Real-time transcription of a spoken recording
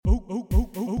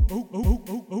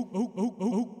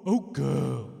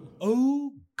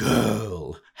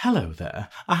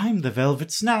I'm the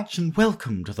Velvet Snatch, and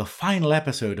welcome to the final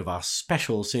episode of our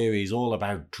special series all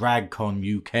about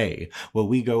DragCon UK, where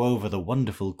we go over the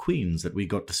wonderful queens that we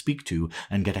got to speak to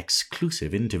and get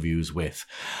exclusive interviews with.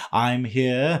 I'm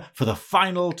here for the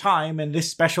final time in this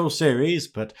special series,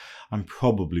 but I'm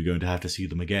probably going to have to see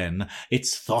them again.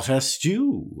 It's Thotter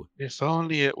Stew. If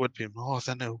only it would be more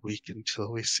than a week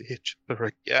until we see each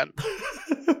other again.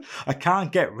 I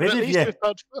can't get rid But of at least you. we've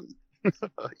had fun.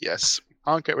 Yes, we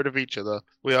can't get rid of each other.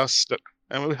 We are stuck.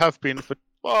 And we have been for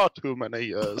far too many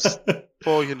years.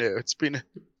 Before you know, it's been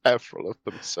several of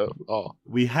them so far.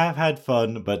 We have had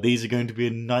fun, but these are going to be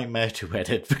a nightmare to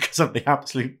edit because of the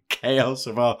absolute chaos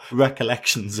of our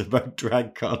recollections about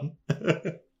DragCon.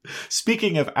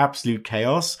 Speaking of absolute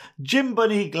chaos, Jim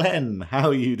Bunny Glenn, how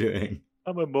are you doing?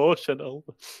 I'm emotional.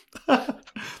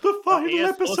 The final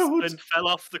episode husband fell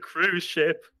off the cruise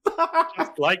ship,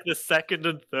 just like the second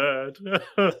and third.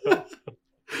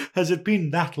 Has it been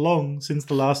that long since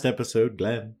the last episode,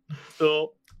 Glenn?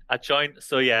 So I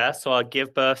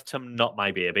give birth to not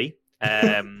my baby.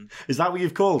 Is that what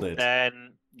you've called it?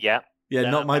 Yeah,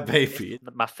 not my baby.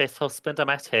 My fifth husband, I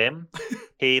met him.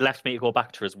 He left me to go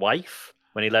back to his wife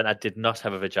when he learned I did not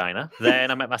have a vagina.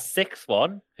 Then I met my sixth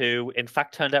one, who in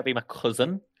fact turned out to be my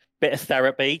cousin. Bit of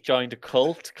therapy, joined a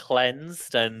cult,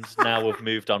 cleansed, and now we've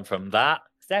moved on from that.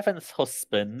 Seventh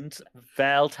husband,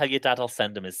 Vel, tell your dad I'll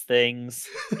send him his things.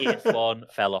 Eighth one,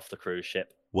 fell off the cruise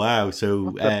ship. Wow,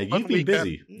 so you've been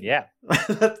busy. Yeah.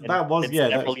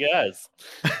 Several years.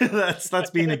 That's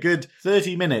been a good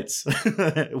 30 minutes.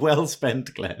 Well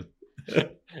spent, Glenn.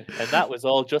 And that was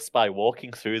all just by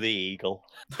walking through the Eagle.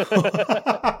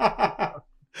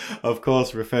 Of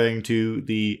course, referring to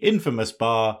the infamous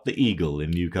bar, the Eagle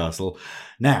in Newcastle.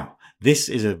 Now, this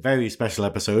is a very special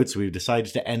episode, so we've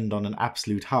decided to end on an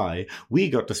absolute high. We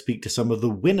got to speak to some of the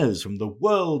winners from the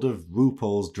world of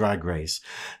RuPaul's Drag Race.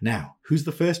 Now, who's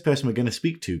the first person we're going to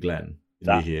speak to, Glenn?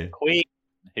 That queen.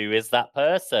 Who is that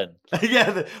person?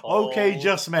 Okay,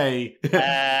 Just May.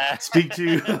 Speak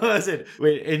to, what is it?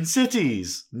 Wait, in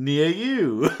cities near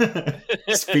you.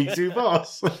 Speak to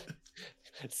boss.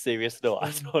 Serious note.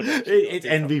 It's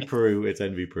Envy Peru. It's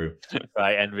Envy Peru.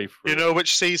 Right, Envy Peru. You know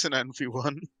which season Envy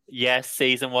won? Yes,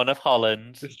 season 1 of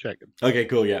Holland. Just checking. Okay,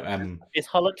 cool. Yeah. Is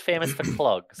Holland famous for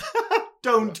clogs?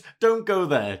 Don't go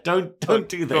there. Don't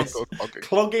do this. Don't go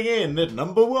Clogging in at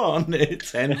number 1.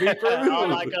 It's Envy Peru. Oh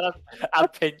my god, I'm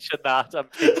pinching that. I'm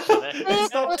pinching it.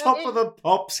 It's not top of the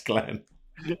pops, Glenn.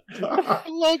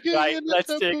 Right, let's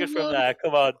take it from there.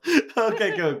 Come on.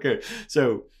 Okay, go.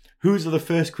 So, who's the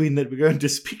first queen that we're going to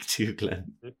speak to,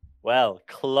 Glenn? Well,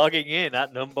 clogging in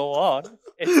at number 1,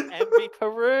 it's Envy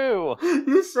Peru.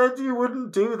 You said you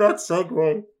wouldn't do that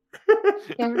segue.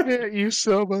 I hate you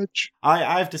so much.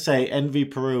 I have to say, Envy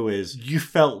Peru you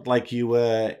felt like you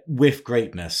were with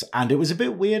greatness. And it was a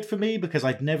bit weird for me because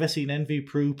I'd never seen Envy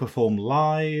Peru perform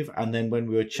live. And then when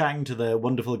we were chatting to the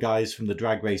wonderful guys from the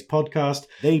Drag Race podcast,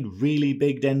 they'd really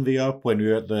bigged Envy up when we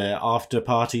were at the after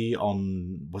party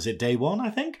on, was it day 1, I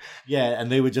think? Yeah, and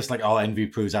they were just like, oh, Envy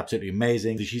Peru's absolutely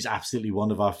amazing. She's absolutely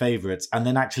one of our favorites. And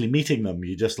then actually meeting them,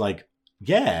 you're just like,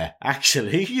 yeah,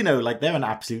 actually, they're an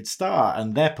absolute star,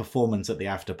 and their performance at the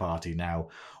after party now,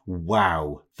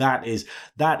 wow, that is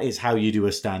how you do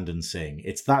a stand and sing.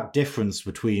 It's that difference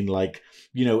between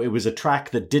it was a track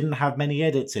that didn't have many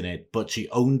edits in it, but she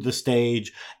owned the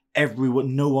stage.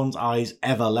 No one's eyes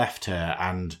ever left her,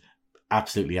 and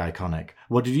absolutely iconic.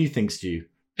 What did you think, Stu?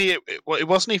 It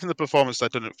wasn't even the performance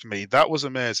that did it for me. That was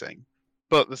amazing.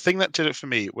 But the thing that did it for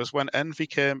me was when Envy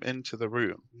came into the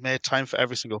room, made time for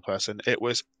every single person. It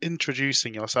was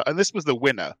introducing yourself. And this was the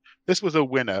winner. This was a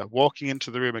winner walking into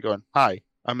the room and going, hi,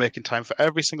 I'm making time for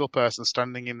every single person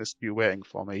standing in this queue waiting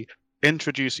for me,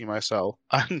 introducing myself.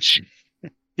 And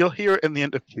you'll hear it in the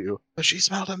interview, but she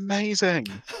smelled amazing.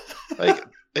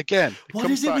 Again. What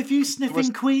is it with you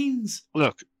sniffing queens?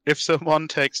 Look, if someone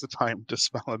takes the time to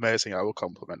smell amazing, I will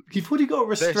compliment. You've already got a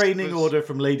restraining order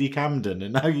from Lady Camden,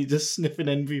 and now you're just sniffing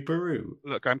Envy Peru.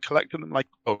 Look, I'm collecting them like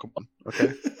Pokemon,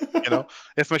 okay?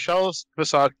 If Michelle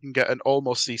Visage can get an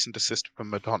almost cease and desist from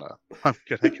Madonna, I'm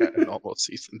going to get an almost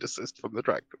cease and desist from the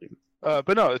drag queen.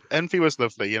 But no, Envy was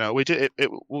lovely. We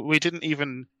didn't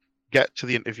even get to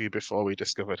the interview before we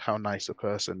discovered how nice a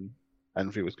person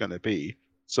Envy was going to be.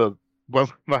 So,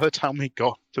 by the time we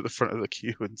got to the front of the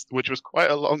queue, which was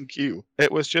quite a long queue, it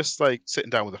was just like sitting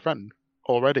down with a friend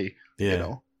already.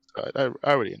 Yeah.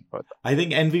 I really enjoyed that. I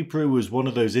think Envy Peru was one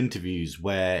of those interviews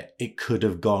where it could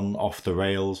have gone off the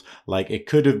rails. Like, it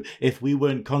could have, if we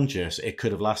weren't conscious, it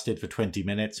could have lasted for 20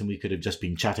 minutes and we could have just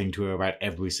been chatting to her about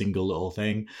every single little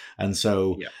thing. And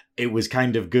so it was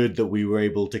kind of good that we were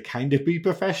able to kind of be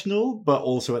professional, but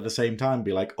also at the same time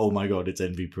be like, oh my God, it's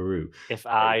Envy Peru. If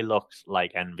I looked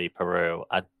like Envy Peru,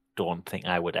 I don't think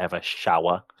I would ever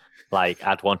shower. Like,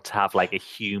 I'd want to have like a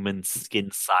human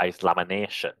skin-sized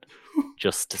lamination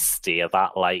just to steer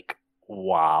that. Like,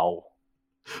 wow.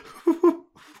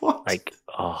 What? Like,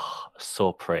 oh,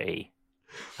 so pretty.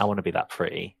 I want to be that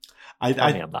pretty. I'm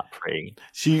that pretty.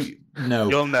 No.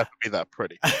 You'll never be that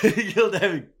pretty. You'll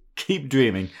never keep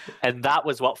dreaming. And that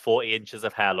was what 40 inches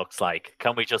of hair looks like.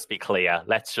 Can we just be clear?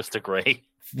 Let's just agree.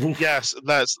 Yes,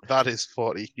 that is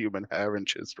 40 human hair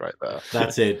inches right there.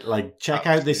 That's it. Like, check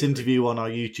out this interview on our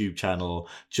YouTube channel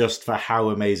just for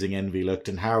how amazing Envy looked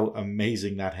and how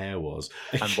amazing that hair was.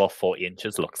 And what 40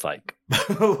 inches looks like.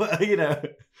 You know,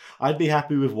 I'd be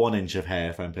happy with 1 inch of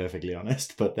hair if I'm perfectly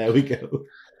honest, but there we go.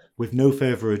 With no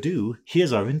further ado,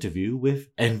 here's our interview with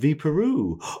Envy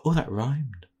Peru. Oh, that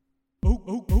rhymed.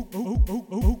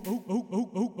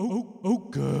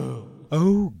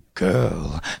 Oh,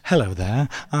 girl. Hello there.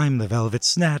 I'm the Velvet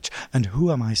Snatch, and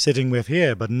who am I sitting with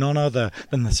here but none other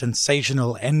than the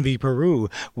sensational Envy Peru,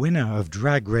 winner of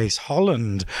Drag Race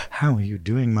Holland. How are you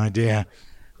doing, my dear?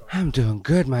 I'm doing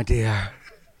good, my dear.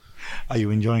 Are you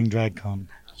enjoying DragCon?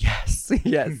 Yes,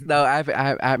 yes. No,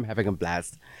 I'm having a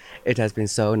blast. It has been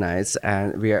so nice,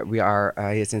 and we are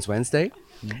here since Wednesday,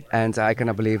 and I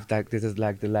cannot believe that this is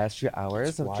like the last few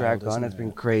hours of DragCon. It's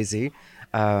been crazy,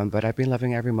 but I've been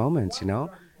loving every moment. You know,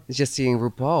 it's just seeing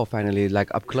RuPaul finally like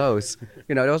up close.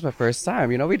 You know, that was my first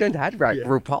time. You know, we didn't have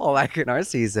RuPaul like in our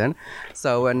season,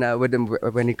 so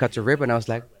when he cut the ribbon, I was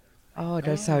like, oh,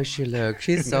 that's how she looks.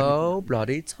 She's so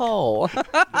bloody tall.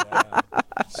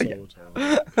 So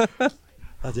tall.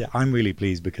 That's it. I'm really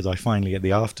pleased because I finally, at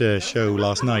the after show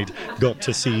last night, got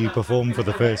to see you perform for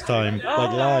the first time,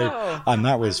 like live, and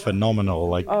that was phenomenal.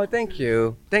 Like, oh, thank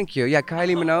you. Yeah,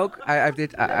 Kylie Minogue.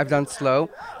 I've done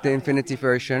Slow, the Infinity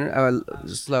version.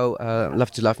 Slow, Love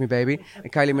to Love Me, Baby.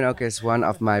 And Kylie Minogue is one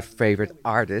of my favorite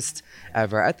artists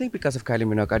ever. I think because of Kylie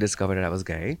Minogue, I discovered that I was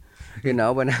gay. You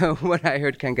know, when I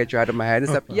heard "Can't Get You Out of My Head,"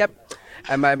 and stuff. Yep.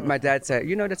 And my dad said,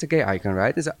 you know, that's a gay icon,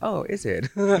 right? And I said, oh, is it?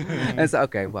 And I said,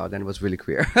 okay, well, then it was really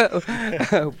queer.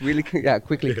 Really,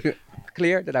 quickly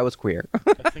clear that I was queer.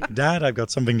 Dad, I've got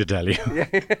something to tell you.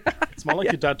 It's more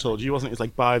like your dad told you, wasn't it? It's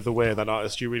like, by the way, that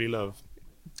artist you really love.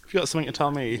 Have you got something to tell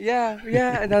me? Yeah.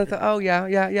 And then I thought, oh, yeah.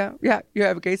 You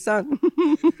have a gay son.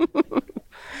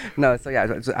 No, so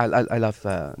yeah, I love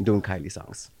doing Kylie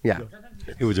songs. Yeah.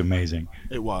 It was amazing.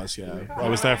 It was, yeah. I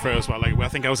was there for it as well. Like, I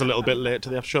think I was a little bit late to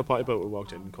the after show party, but we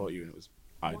walked in and caught you, and it was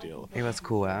ideal. It was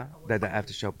cool, huh? The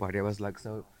after show party. It was like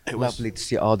so lovely to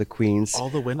see all the queens, all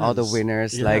the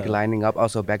winners, yeah. Like lining up.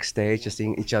 Also backstage, just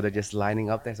seeing each other just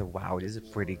lining up. There's a wow, this is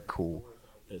pretty cool.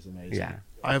 It's amazing. Yeah.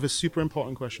 I have a super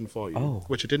important question for you,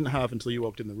 which I didn't have until you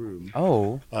walked in the room.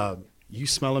 Oh. You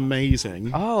smell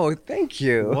amazing. Oh, thank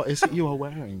you. What is it you are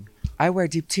wearing? I wear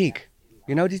Diptyque.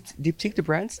 You know Diptyque, the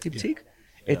brand Diptyque?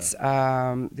 Yeah. It's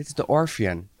this is the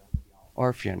Orpheon.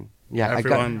 Yeah,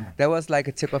 Everyone... that was like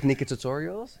a tip of Nikki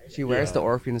Tutorials. She wears the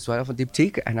Orpheon as well from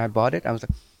Diptyque, and I bought it. I was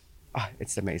like,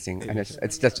 it's amazing. And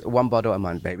it's just one bottle a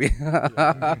month, baby.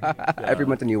 Every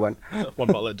month a new one. One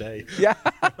bottle a day. Yeah.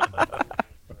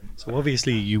 So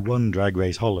obviously you won Drag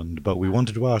Race Holland, but we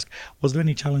wanted to ask, was there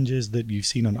any challenges that you've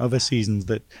seen on other seasons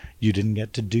that you didn't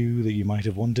get to do that you might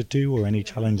have wanted to, or any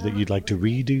challenge that you'd like to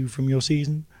redo from your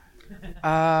season?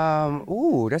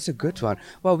 That's a good one.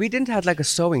 Well, we didn't have like a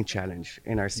sewing challenge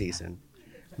in our season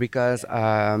because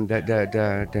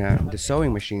the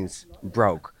sewing machines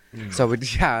broke.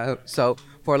 So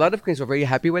for a lot of queens, we're very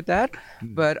happy with that.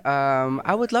 But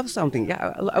I would love something.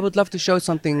 Yeah, I would love to show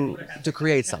something, to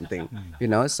create something, you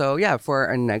know. So yeah, for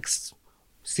our next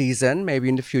season, maybe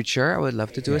in the future, I would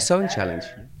love to do a sewing challenge.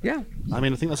 Yeah. I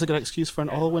mean, I think that's a good excuse for an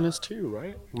all winners too,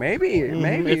 right? Maybe.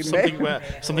 If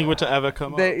something were to ever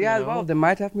come up. Yeah, you know? Well, they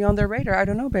might have me on their radar. I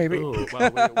don't know, baby. Ooh,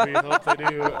 well, we hope they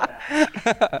do.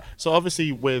 So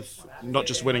obviously, with not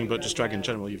just winning, but just drag in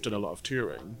general, you've done a lot of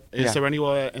touring. Is there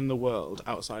anywhere in the world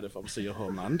outside of obviously your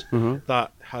homeland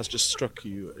that has just struck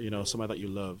you? You know, somewhere that you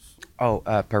love? Oh,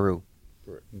 Peru.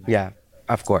 Yeah,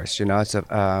 of course. You know, it's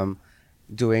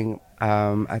doing.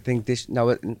 I think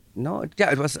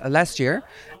it was last year.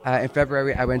 In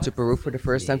February, I went to Peru for the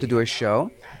first time to do a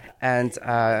show, and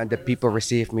the people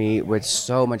received me with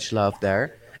so much love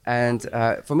there. And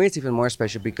for me, it's even more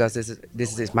special because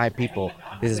this is my people,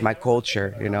 this is my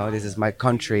culture, you know, this is my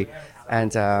country,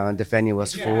 and the venue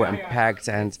was full and packed,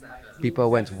 and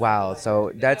people went wild.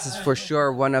 So that's for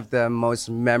sure one of the most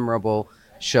memorable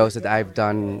shows that I've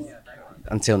done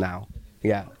until now.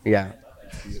 Yeah.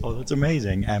 Oh, that's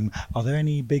amazing. Are there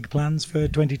any big plans for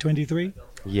 2023?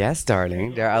 Yes,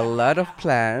 darling. There are a lot of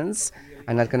plans.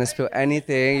 I'm not going to spill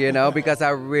anything, because I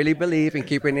really believe in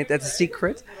keeping it as a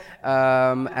secret,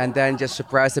 and then just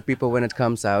surprise the people when it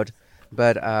comes out.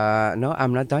 But no,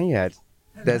 I'm not done yet.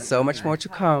 There's so much more to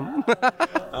come.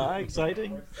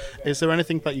 Exciting. Is there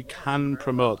anything that you can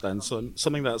promote then? So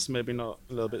something that's maybe not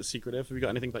a little bit secretive. Have you got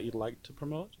anything that you'd like to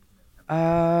promote?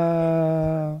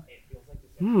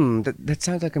 That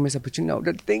sounds like a missed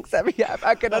opportunity. The things that we have,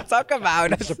 I cannot talk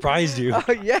about. It surprised you. Oh,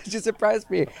 yes, you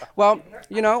surprised me. Well,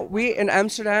 we in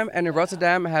Amsterdam and in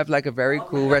Rotterdam have like a very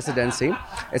cool residency.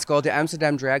 It's called the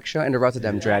Amsterdam Drag Show and the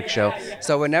Rotterdam Drag Show.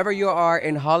 So whenever you are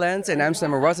in Holland, in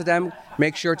Amsterdam or Rotterdam,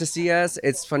 make sure to see us.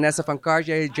 It's Vanessa van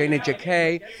Cartier, Jane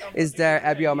Jacquet is there,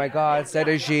 Abby Oh My God,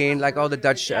 Cedar Jean, like all the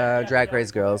Dutch Drag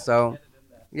Race girls. So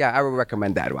yeah, I would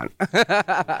recommend that one.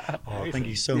 Thank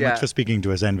you so much for speaking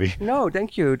to us, Envy. No,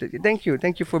 thank you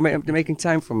for making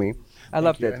time for me. I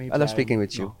loved it. I love speaking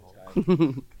with you.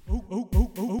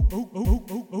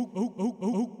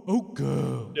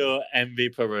 No, Envy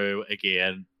Peru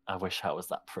again. I wish I was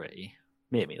that pretty.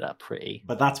 Made me that pretty.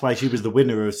 But that's why she was the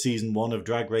winner of season 1 of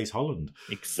Drag Race Holland.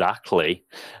 Exactly.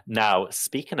 Now,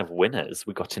 speaking of winners,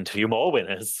 we got to interview more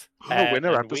winners.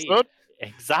 Winner episode.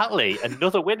 Exactly.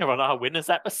 Another winner on our winners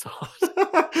episode.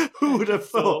 Who would have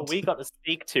thought? So we got to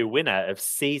speak to winner of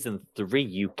season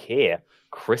 3 UK,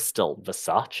 Crystal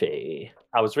Versace.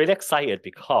 I was really excited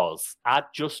because I'd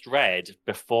just read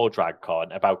before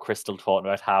DragCon about Crystal talking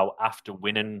about how after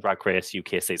winning Drag Race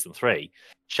UK season 3,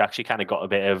 she actually kind of got a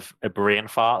bit of a brain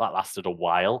fart that lasted a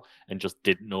while and just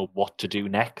didn't know what to do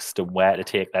next and where to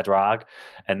take their drag.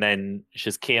 And then she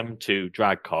just came to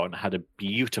DragCon, had a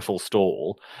beautiful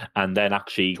stall, and then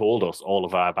actually told us all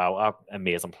about our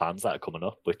amazing plans that are coming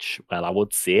up, which, well, I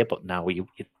would say, but now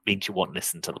it means you won't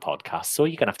listen to the podcast, so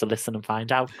you're going to have to listen and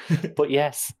find out. But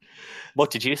yes, what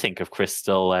did you think of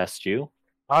Crystal, Stu?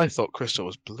 I thought Crystal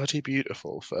was bloody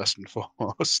beautiful, first and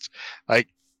foremost.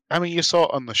 You saw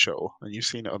it on the show and you've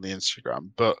seen it on the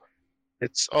Instagram, but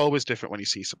it's always different when you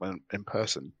see someone in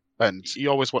person. And you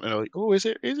always want to know, is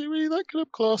it really that good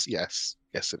up close? Yes,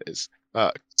 it is.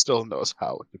 Still knows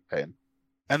how to paint.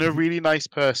 And a really nice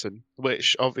person,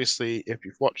 which obviously, if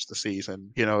you've watched the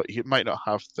season, you might not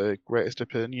have the greatest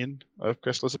opinion of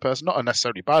Crystal as a person. Not a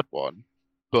necessarily bad one,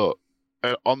 but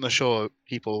on the show,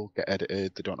 people get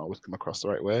edited. They don't always come across the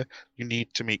right way. You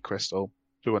need to meet Crystal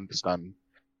to understand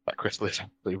that Crystal is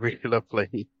actually really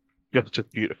lovely,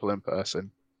 just beautiful in person,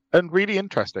 and really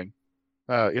interesting.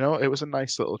 It was a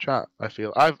nice little chat. I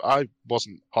feel I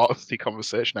wasn't part of the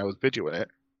conversation. I was videoing it,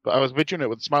 but I was videoing it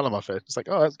with a smile on my face. It's like,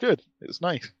 oh, that's good. It was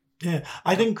nice. Yeah,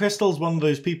 I think Crystal's one of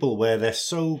those people where they're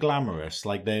so glamorous,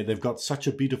 like they've got such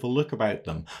a beautiful look about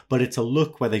them, but it's a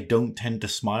look where they don't tend to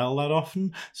smile that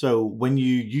often. So when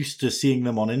you used to seeing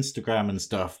them on Instagram and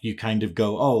stuff, you kind of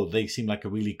go, oh, they seem like a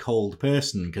really cold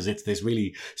person because it's this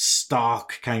really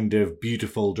stark kind of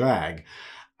beautiful drag.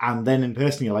 And then in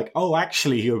person, you're like, oh,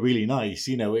 actually, you're really nice.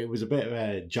 It was a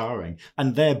bit jarring.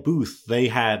 And their booth, they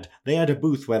had a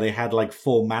booth where they had like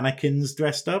 4 mannequins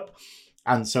dressed up.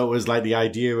 And so it was like the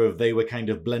idea of they were kind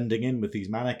of blending in with these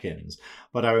mannequins.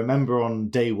 But I remember on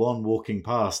day 1 walking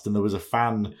past and there was a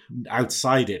fan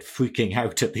outside it freaking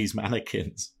out at these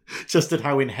mannequins, just at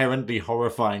how inherently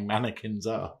horrifying mannequins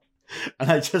are.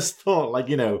 And I just thought, I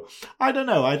don't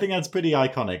know. I think that's pretty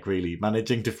iconic, really,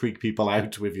 managing to freak people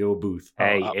out with your booth.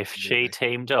 Hey, if she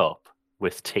teamed up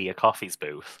with Tia Coffee's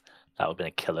booth, that would have been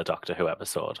a killer Doctor Who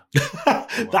episode.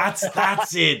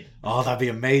 That's it. Oh, that'd be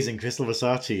amazing. Crystal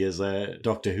Versace as a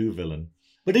Doctor Who villain.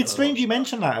 But it's strange you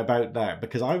mentioned that about that,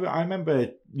 because I remember,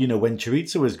 when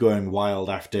Chorizo was going wild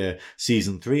after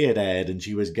season 3 had aired and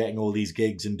she was getting all these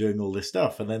gigs and doing all this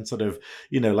stuff. And then sort of,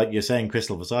 like you're saying,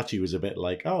 Crystal Versace was a bit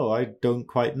like, oh, I don't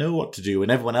quite know what to do.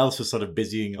 And everyone else was sort of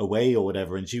busying away or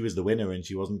whatever. And she was the winner and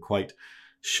she wasn't quite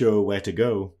sure where to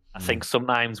go. I think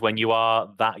sometimes when you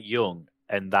are that young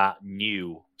and that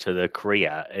new to the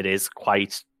career, it is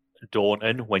quite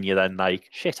daunting when you're then like,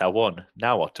 shit, I won.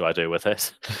 Now what do I do with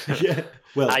it? Yeah.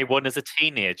 Well, I won as a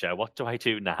teenager. What do I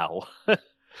do now?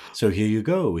 So here you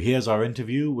go. Here's our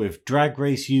interview with Drag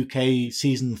Race UK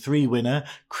Season 3 winner,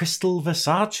 Crystal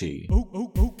Versace.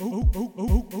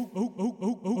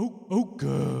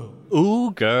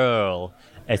 Ooh, girl.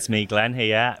 It's me, Glenn,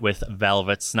 here with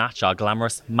Velvet Snatch, our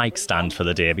glamorous mic stand for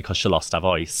the day because she lost her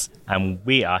voice. And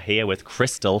we are here with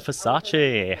Crystal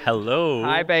Versace. Hello.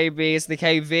 Hi, baby. It's the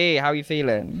KV. How are you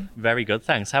feeling? Very good,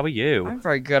 thanks. How are you? I'm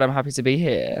very good. I'm happy to be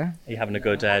here. Are you having a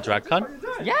good drag con?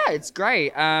 Yeah, it's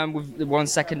great. We're on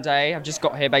second day. I've just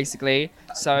got here, basically.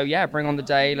 So, yeah, bring on the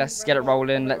day. Let's get it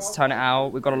rolling. Let's turn it out.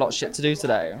 We've got a lot of shit to do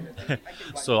today.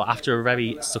 So, after a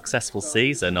very successful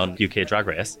season on UK Drag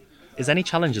Race, is there any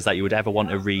challenges that you would ever want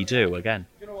to redo again?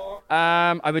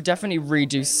 I would definitely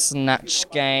redo Snatch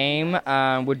Game.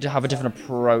 Would have a different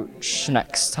approach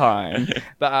next time.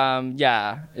 But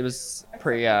yeah, it was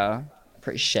pretty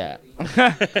shit.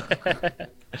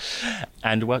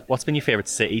 And what's been your favourite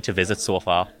city to visit so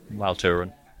far while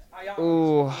touring?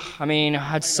 Ooh, I mean, I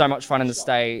had so much fun in the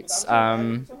States.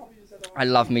 I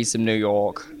love me some New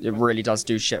York. It really does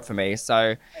do shit for me.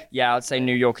 So yeah, I'd say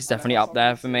New York is definitely up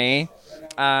there for me.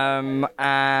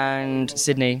 And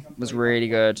Sydney was really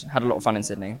good. Had a lot of fun in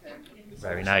Sydney.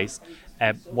 Very nice.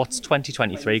 What's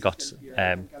 2023 got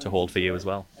to hold for you as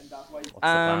well?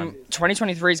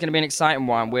 2023 is going to be an exciting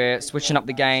one. We're switching up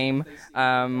the game.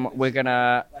 We're going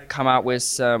to come out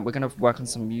with we're going to work on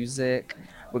some music.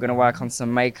 We're going to work on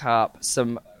some makeup,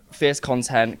 some fierce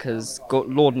content, because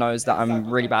Lord knows that I'm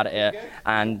really bad at it,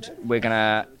 and we're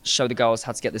gonna show the girls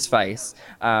how to get this face.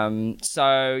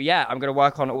 So yeah, I'm gonna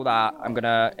work on all that. I'm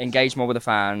gonna engage more with the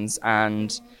fans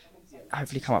and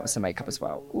hopefully come up with some makeup as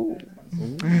well. Ooh.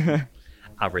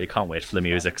 I really can't wait for the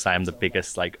music because I am the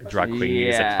biggest drag queen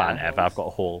music fan ever. I've got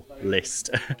a whole list.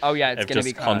 Oh yeah, it's of gonna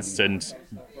just be constant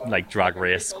drag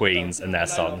race queens and their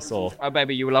songs. So oh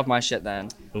baby, you will love my shit then.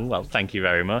 Ooh, well, thank you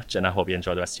very much, and I hope you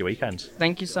enjoy the rest of your weekend.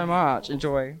 Thank you so much.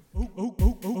 Enjoy.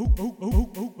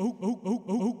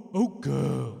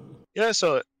 Yeah,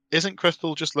 so isn't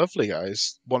Crystal just lovely,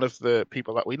 guys? One of the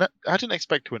people that I didn't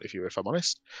expect to interview, if I'm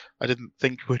honest. I didn't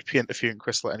think we'd be interviewing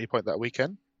Crystal at any point that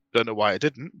weekend. Don't know why I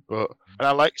didn't, and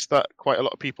I liked that quite a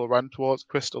lot of people ran towards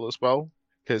Crystal as well,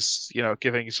 because,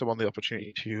 giving someone the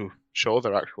opportunity to show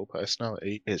their actual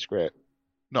personality is great.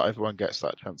 Not everyone gets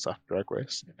that chance after Drag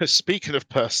Race. Speaking of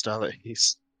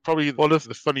personalities, probably one of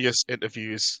the funniest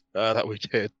interviews that we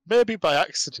did, maybe by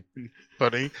accident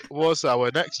funny, was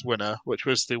our next winner, which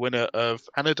was the winner of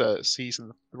Canada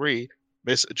Season 3,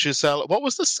 Miss Giselle. What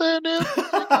was the surname?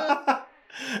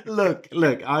 Look,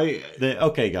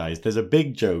 okay, guys, there's a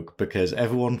big joke because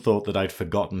everyone thought that I'd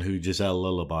forgotten who Giselle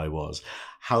Lullaby was.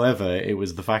 However, it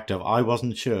was the fact of I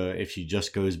wasn't sure if she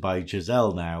just goes by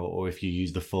Giselle now or if you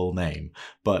use the full name.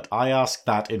 But I asked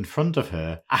that in front of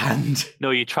her and... No,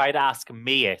 you tried to ask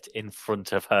me it in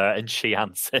front of her and she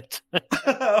answered.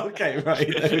 Okay,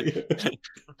 right.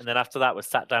 And then after that, we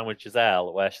sat down with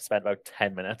Giselle where she spent about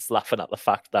 10 minutes laughing at the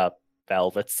fact that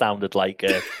Velvet sounded like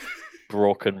a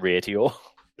broken radio.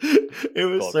 It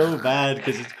was so bad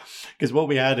because what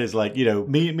we had is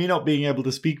me not being able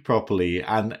to speak properly,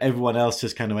 and everyone else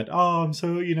just kind of went, "Oh, I'm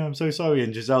so sorry,"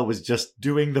 and Giselle was just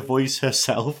doing the voice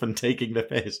herself and taking the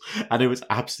piss, and it was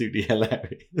absolutely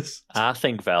hilarious. I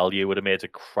think Vel, you would have made a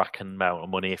cracking amount of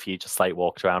money if you just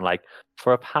walked around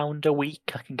for £1 a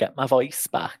week, I can get my voice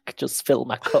back. Just fill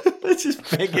my cup. That's just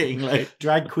begging,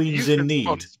 drag queens in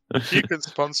need. You can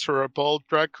sponsor a bald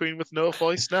drag queen with no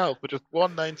voice now for just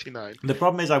 $1.99. The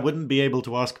problem is I wouldn't be able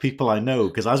to ask people I know,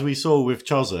 because as we saw with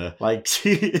Chozza,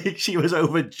 she was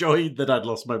overjoyed that I'd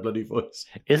lost my bloody voice.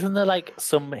 Isn't there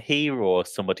some hero or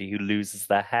somebody who loses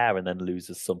their hair and then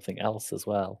loses something else as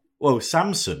well? Whoa,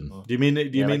 Samson. Do you mean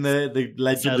the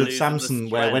legend of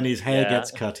Samson, where when his hair gets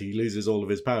cut, he loses all of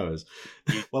his powers?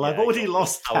 Well, I've already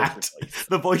lost that.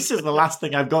 The voice is the last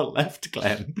thing I've got left,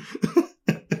 Glenn.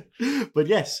 But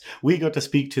yes, we got to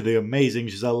speak to the amazing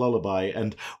Giselle Lullaby,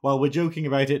 and while we're joking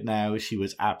about it now, she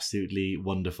was absolutely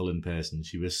wonderful in person.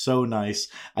 She was so nice,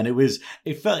 and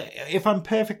it felt, if I'm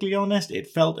perfectly honest, it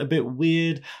felt a bit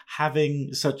weird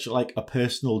having such a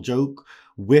personal joke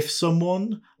with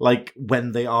someone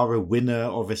when they are a winner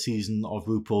of a season of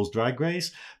RuPaul's Drag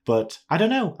Race. But I don't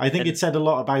know. I think it said a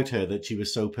lot about her that she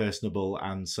was so personable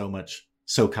and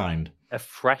so kind. A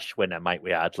fresh winner, might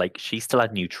we add? She still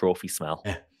had new trophy smell.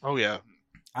 Yeah. Oh yeah.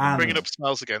 And bringing up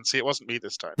smells again. See, it wasn't me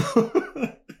this time.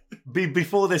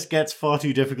 Before this gets far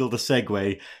too difficult to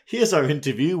segue, here's our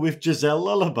interview with Giselle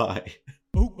Lullaby.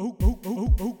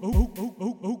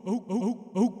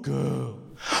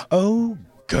 Oh,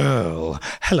 girl.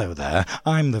 Hello there.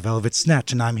 I'm the Velvet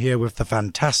Snatch, and I'm here with the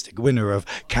fantastic winner of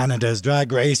Canada's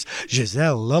Drag Race,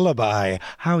 Giselle Lullaby.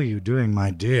 How are you doing, my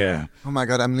dear? Oh my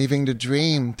God, I'm living the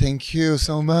dream. Thank you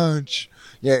so much.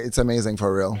 Yeah, it's amazing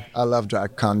for real. I love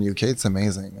DragCon UK. It's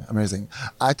amazing. Amazing.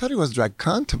 I thought it was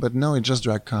DragCon, but no, it's just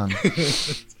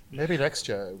DragCon. Maybe next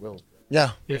year it will.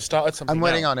 Yeah, You've started something. I'm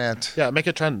waiting now. on it. Yeah, make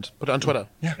a trend. Put it on Twitter.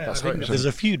 Yeah, That's how it is. There's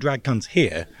a few drag cons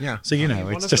here. Yeah. So, you know,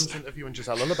 One it's of just. them's interviewing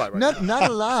Giselle Lullaby right Not now. not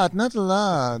a lot, not a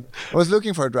lot. I was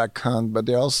looking for a drag con, but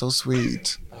they're all so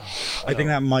sweet. I think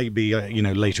that might be,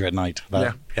 later at night.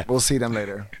 But, Yeah, we'll see them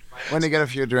later. When they get a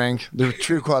few drink, the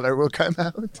true color will come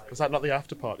out. Was that not the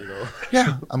after party though?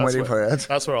 Yeah, I'm That's waiting where- for it.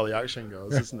 That's where all the action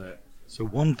goes, isn't it? So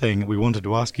one thing we wanted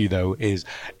to ask you, though, is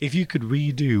if you could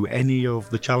redo any of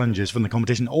the challenges from the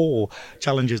competition or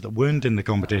challenges that weren't in the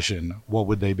competition, what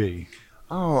would they be?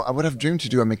 Oh, I would have dreamed to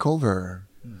do a makeover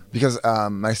because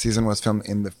my season was filmed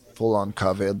in the full-on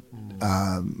COVID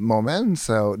moment,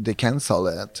 so they cancel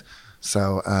it.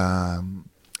 So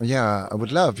yeah, I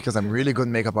would love because I'm a really good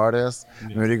makeup artist,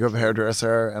 I'm a really good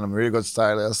hairdresser, and I'm a really good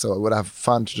stylist. So I would have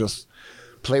fun to just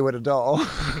play with a doll.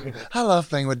 I love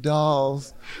playing with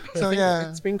dolls. So I think yeah,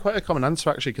 it's been quite a common answer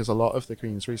actually, because a lot of the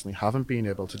queens recently haven't been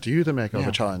able to do the makeover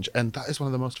Yeah. challenge, and that is one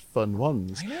of the most fun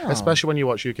ones. I know. Especially when you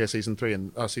watch UK season 3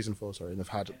 and season 4, sorry, and they've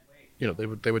had,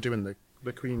 they were doing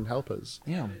the queen helpers.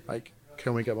 yeah. Like,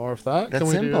 can we get more of that? That's Can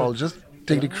we simple. Just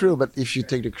take the crew, but if you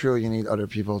take the crew, you need other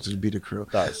people to be the crew.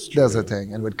 That's That's the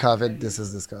thing. And with COVID, this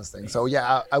is disgusting. So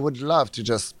yeah, I would love to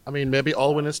just I mean, maybe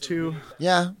all winners too.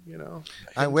 yeah. You know.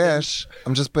 I wish.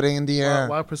 I'm just putting in the air.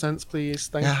 Wow presents, please.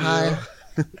 Thank Yeah, you.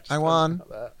 hi. I won.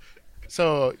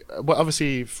 So, well,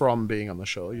 obviously, from being on the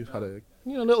show, you've had a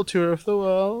little tour of the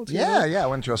world. you know? Yeah. I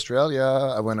went to Australia.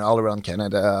 I went all around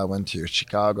Canada. I went to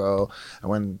Chicago. I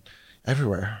went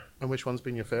everywhere. And which one's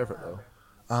been your favorite though?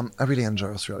 I really enjoy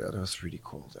Australia. That was really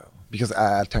cool though, because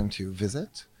I had time to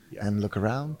visit and look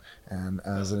around. And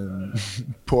as a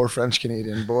poor French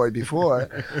Canadian boy before,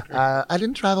 I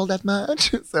didn't travel that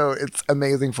much, so it's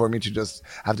amazing for me to just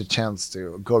have the chance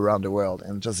to go around the world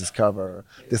and just discover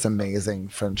this amazing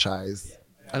franchise.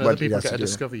 And what other people it has get to to do.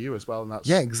 discover you as well, and that's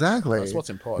Yeah, exactly. That's what's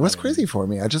important. It was I mean, crazy for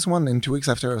me. I just won in 2 weeks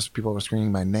after people were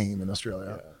screaming my name in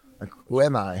Australia. Like, who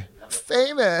am I?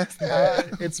 Famous.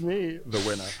 It's me, the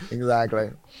winner. Exactly.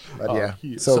 But Oh, yeah,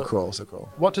 cute. so So- cool, so cool.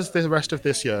 What does the rest of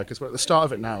this year? Because we're at the start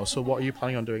of it now. So what are you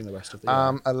planning on doing the rest of the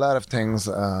year? A lot of things.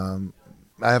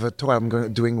 I have a tour.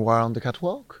 I'm doing War on the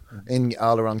Catwalk in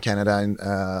all around Canada, and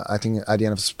I think at the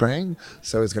end of spring.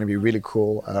 So it's going to be really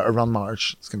cool. Around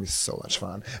March, it's going to be so much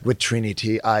fun with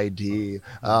Trinity, ID.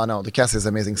 No, the cast is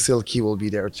amazing. Silky will be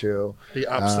there too. The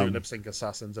absolute lip sync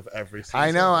assassins of every season.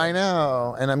 I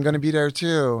know, and I'm going to be there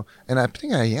too. And I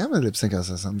think I am a lip sync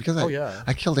assassin because Oh, yeah.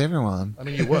 I killed everyone. I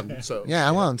mean, you won, so Yeah,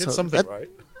 I won. Did So something that- right.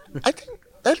 I think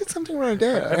I did something right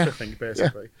there. Everything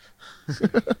basically.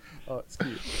 Oh, it's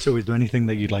cute. So is there anything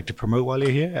that you'd like to promote while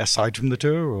you're here, aside from the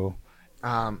tour? Or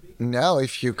No,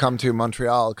 if you come to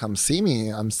Montreal, come see me.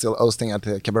 I'm still hosting at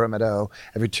the Cabaret Meadow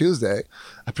every Tuesday.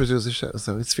 I produce a show,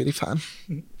 so it's really fun.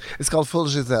 It's called Full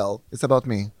Giselle. It's about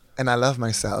me. And I love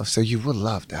myself, so you will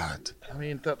love that. I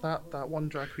mean, that one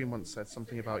drag queen once said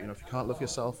something about, if you can't love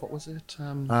yourself, what was it?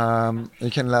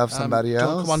 You can love somebody else.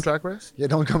 Don't come on Drag Race? Yeah,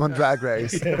 don't come on Drag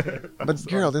Race. But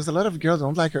girl, there's a lot of girls who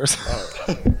don't like herself.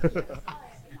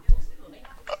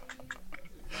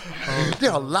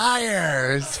 They're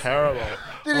liars. Terrible.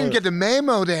 They didn't get the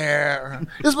memo there.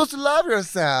 You're supposed to love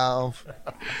yourself.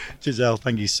 Giselle,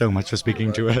 thank you so much for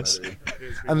speaking to us.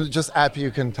 I'm just happy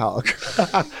you can talk.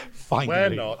 Finally. We're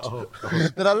not. Oh,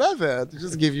 But I love it. It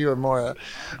just gives you a more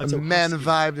man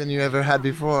vibe than you ever had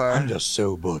before. I'm just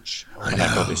so butch. And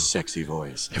I've got this sexy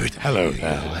voice. Hello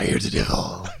there. I hear the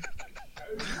devil.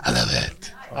 I love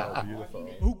it. Oh, beautiful.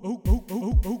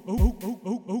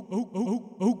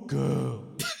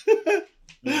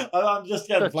 I'm just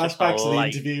getting Such a flashbacks to the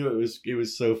polite- interview. It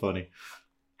was so funny.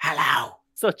 Hello.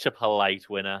 Such a polite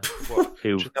winner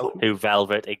who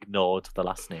Velvet ignored the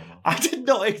last name of. I did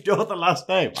not ignore the last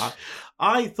name.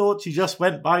 I thought she just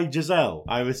went by Giselle.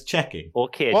 I was checking.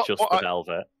 Okay, What- just what the I-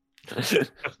 Velvet. The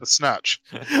Snatch.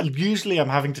 Usually I'm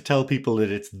having to tell people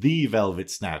that it's the Velvet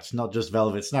Snatch, not just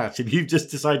Velvet Snatch. And you've just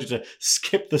decided to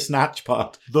skip the Snatch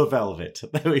part. The Velvet.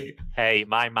 There we go. Hey,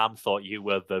 my mum thought you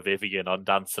were the Vivian on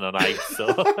Dancing on Ice. So,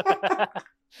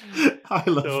 I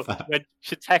love so that. when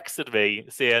she texted me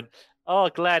saying, "Oh,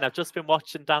 Glenn, I've just been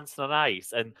watching Dancing on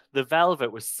Ice, and the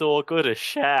Velvet was so good as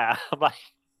Cher." I'm like,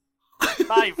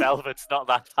 my Velvet's not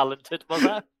that talented,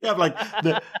 mother. Yeah, like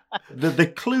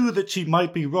the clue that she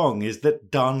might be wrong is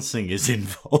that dancing is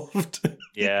involved.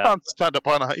 Yeah, Can't stand up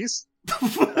on ice.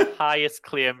 the highest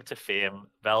claim to fame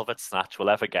Velvet Snatch will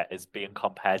ever get is being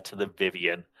compared to the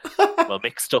Vivian. Well,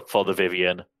 mixed up for the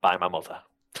Vivian by my mother.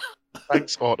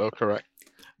 Thanks, autocorrect.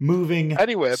 Moving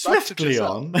Anyway, back to swiftly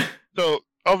Giselle. on. So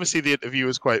obviously the interview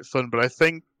was quite fun, but I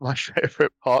think my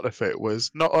favourite part of it was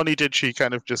not only did she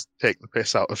kind of just take the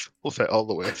piss out of Velvet all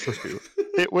the way through,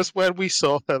 It was when we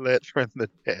saw her later in the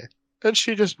day, and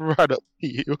she just ran up to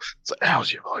you. It's like,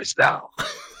 how's your voice now?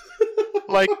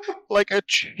 like a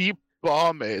cheap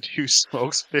barmaid who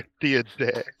smokes 50 a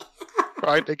day,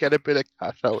 trying to get a bit of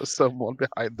cash out of someone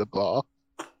behind the bar.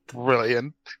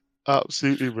 Brilliant.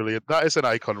 Absolutely brilliant. That is an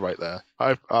icon right there.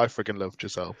 I freaking love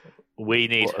Giselle. We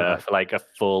need her for like a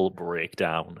full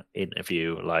breakdown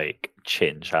interview, like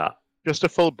chin chat. Just a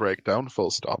full breakdown, full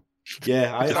stop.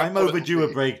 Yeah, I'm overdue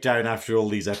a breakdown after all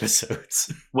these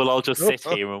episodes. We'll all just sit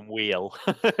here and wheel.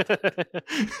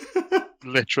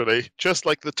 Literally, just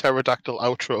like the pterodactyl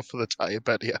outro for the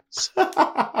Diabetians.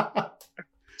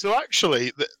 So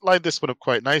actually, line this one up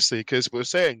quite nicely, because we're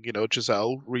saying,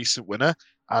 Giselle, recent winner,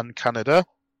 and Canada.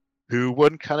 Who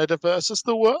won Canada versus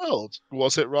the world?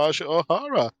 Was it Raja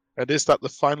O'Hara? And is that the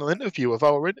final interview of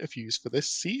our interviews for this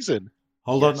season?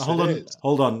 Hold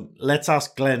on. Let's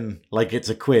ask Glenn like it's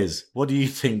a quiz. What do you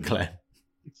think, Glenn?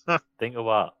 Think of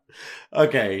what?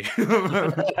 Okay.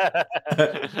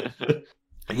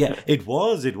 Yeah, it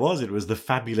was. It was the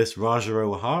fabulous Raja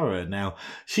O'Hara. Now,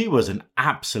 she was an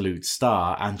absolute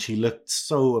star, and she looked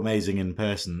so amazing in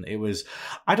person. It was,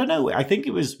 I don't know,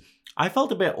 I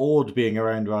felt a bit awed being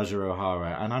around Raja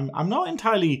O'Hara, and I'm not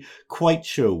entirely quite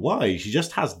sure why. She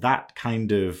just has that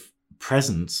kind of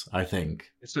presence, I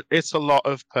think. It's a lot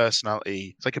of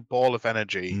personality. It's like a ball of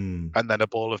energy and then a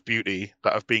ball of beauty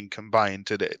that have been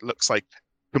combined, and it looks like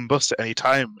combust at any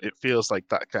time. It feels like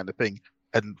that kind of thing.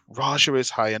 And Raja is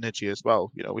high energy as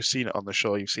well. We've seen it on the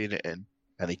show. You've seen it in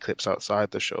any clips outside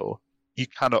the show. You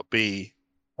cannot be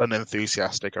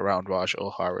unenthusiastic around Raja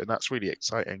O'Hara, and that's really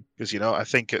exciting because I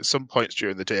think at some points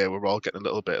during the day we're all getting a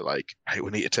little bit like, hey,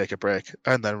 we need to take a break,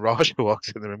 and then Raja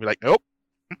walks in the room and be like, nope,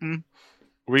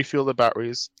 refuel the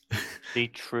batteries. She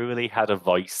truly had a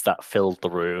voice that filled the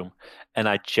room, and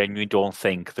I genuinely don't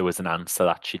think there was an answer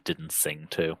that she didn't sing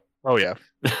to. Oh yeah.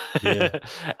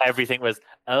 Everything was,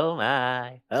 oh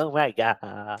my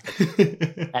god.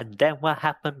 And then what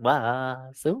happened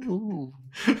was, ooh.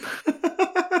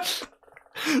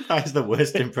 That's the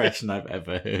worst impression I've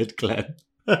ever heard, Glenn.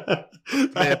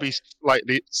 Maybe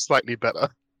slightly better.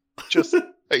 Just a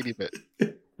tiny bit.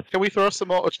 Can we throw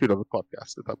some auto-tune on the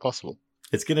podcast? Is that possible?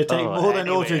 It's going to take more than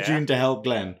auto-tune to help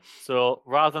Glenn. So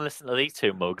rather than listen to these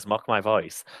two mugs mock my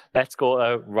voice, let's go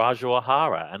to Raja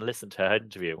O'Hara and listen to her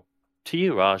interview. To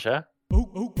you, Raja.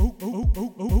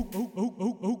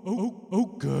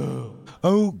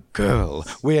 Oh, girl,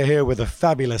 we are here with the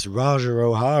fabulous Raja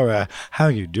O'Hara. How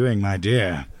you doing, my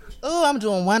dear? Oh, I'm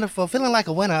doing wonderful. Feeling like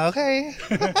a winner, okay?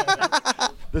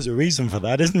 There's a reason for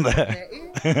that, isn't there?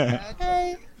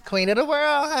 Okay. Queen of the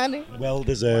world, honey. Well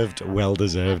deserved, well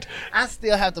deserved. I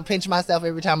still have to pinch myself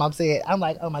every time I'm saying it. I'm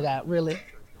like, oh my God, really?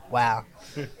 Wow.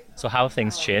 So how have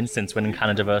things changed since winning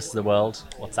Canada versus the world?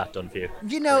 What's that done for you?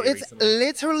 It's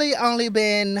literally only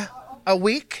been a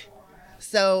week,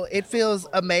 so it feels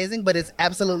amazing, but it's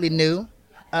absolutely new.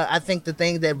 I think the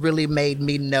thing that really made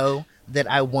me know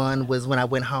that I won was when I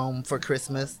went home for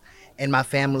Christmas, and my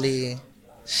family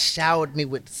showered me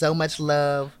with so much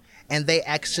love, and they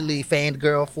actually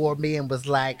fangirl for me and was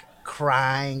like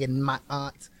crying, and my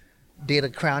aunt did a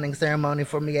crowning ceremony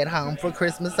for me at home for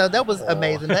Christmas. So that was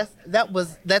amazing.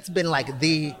 That's been like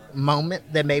the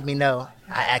moment that made me know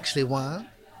I actually won.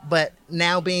 But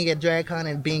now being at DragCon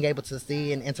and being able to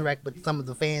see and interact with some of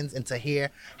the fans and to hear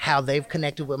how they've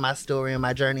connected with my story and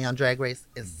my journey on Drag Race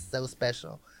is so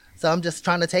special. So I'm just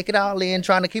trying to take it all in,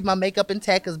 trying to keep my makeup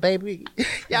intact, because baby,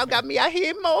 y'all got me out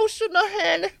here emotional,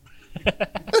 honey.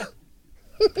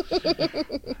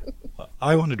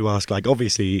 I wanted to ask,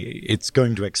 obviously it's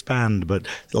going to expand, but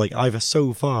either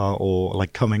so far or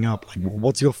coming up,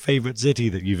 what's your favorite city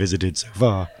that you visited so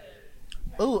far?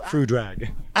 Ooh, through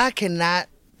drag. I cannot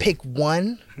pick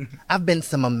one. I've been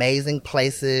some amazing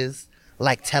places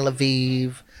like Tel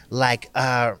Aviv, like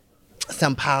Sao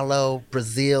Paulo,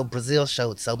 Brazil. Brazil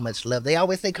showed so much love. They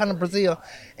always say come to Brazil,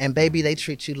 and baby, they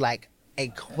treat you like a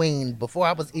queen. Before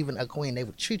I was even a queen, they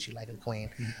would treat you like a queen.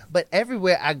 But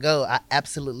everywhere I go, I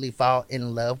absolutely fall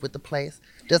in love with the place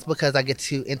just because I get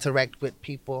to interact with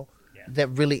people that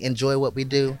really enjoy what we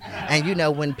do. And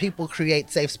when people create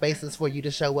safe spaces for you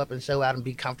to show up and show out and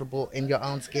be comfortable in your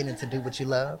own skin and to do what you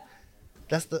love,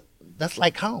 that's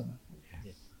like home.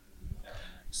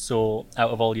 So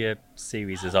out of all your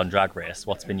series on Drag Race,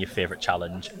 what's been your favorite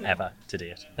challenge ever to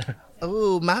date?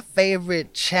 Ooh, my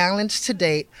favorite challenge to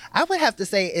date, I would have to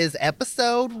say, is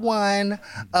episode 1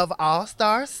 of All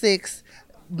Star 6,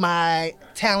 my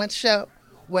talent show,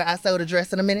 where I sewed a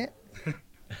dress in a minute.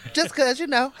 Just because, you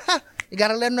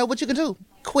gotta let them know what you can do.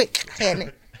 Quick, hadn't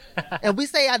it? And we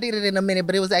say I did it in a minute,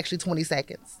 but it was actually 20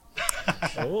 seconds.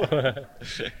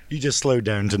 You just slowed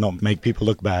down to not make people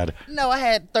look bad. No, I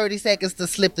had 30 seconds to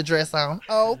slip the dress on.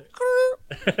 Oh,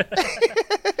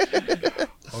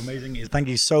 Amazing. Thank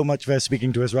you so much for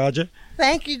speaking to us, Raja.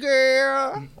 thank you,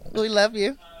 girl. We love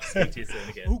you. Speak to you soon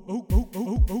again.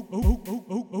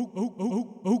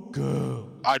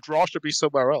 I'd rather be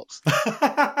somewhere else.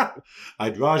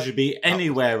 I'd rather be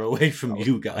anywhere away from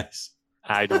you guys.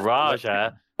 I'd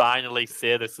rather finally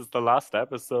say this is the last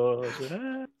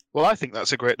episode. Well, I think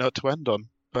that's a great note to end on,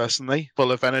 personally.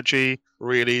 Full of energy,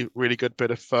 really, really good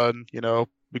bit of fun. You know,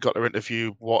 we got to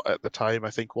interview what at the time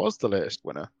I think was the latest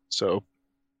winner. So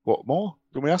what more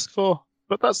can we ask for?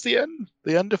 But that's the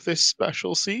end of this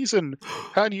special season.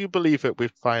 Can you believe it?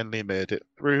 We've finally made it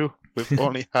through. We've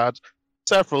only had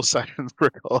several seconds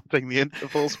recording the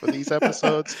intervals for these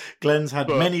episodes. Glenn's had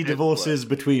many divorces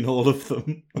between all of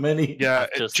them. Many. Yeah,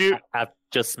 I've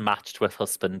just matched with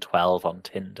husband 12 on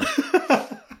Tinder.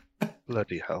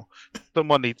 Bloody hell.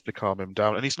 Someone needs to calm him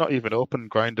down. And he's not even open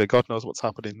Grindr. God knows what's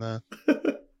happening there.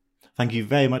 Thank you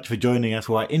very much for joining us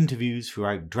for our interviews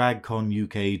throughout DragCon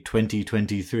UK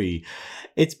 2023.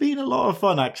 It's been a lot of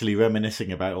fun actually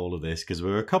reminiscing about all of this because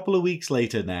we're a couple of weeks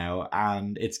later now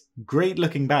and it's great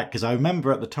looking back because I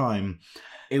remember at the time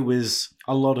it was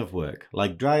a lot of work.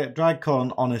 Like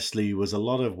DragCon honestly was a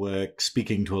lot of work,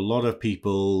 speaking to a lot of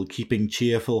people, keeping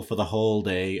cheerful for the whole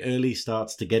day, early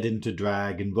starts to get into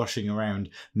drag and rushing around,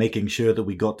 making sure that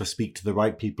we got to speak to the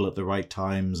right people at the right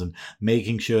times and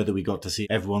making sure that we got to see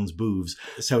everyone's boobs.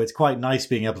 So it's quite nice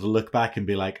being able to look back and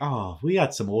be like, oh, we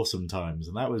had some awesome times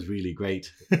and that was really great.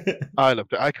 I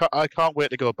loved it. I can't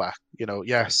wait to go back. You know,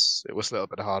 yes, it was a little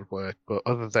bit of hard work, but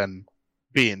other than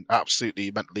being absolutely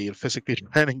mentally and physically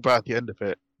draining by the end of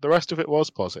it, the rest of it was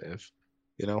positive,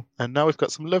 you know. And now we've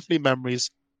got some lovely memories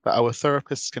that our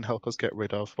therapists can help us get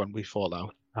rid of when we fall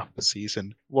out after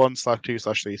season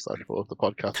 1/2/3/4 of the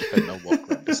podcast, depending on what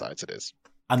Glenn decides it is.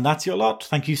 And that's your lot.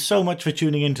 Thank you so much for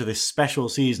tuning into this special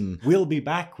season. We'll be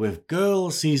back with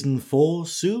Girls Season 4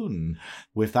 soon.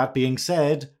 With that being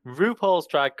said, RuPaul's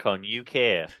DragCon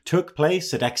UK took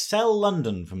place at Excel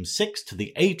London from 6th to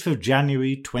the 8th of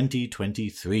January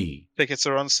 2023. Tickets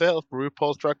are on sale for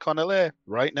RuPaul's DragCon LA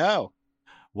right now.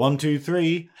 1, 2,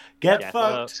 3, get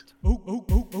fucked.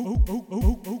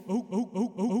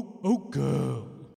 Girl.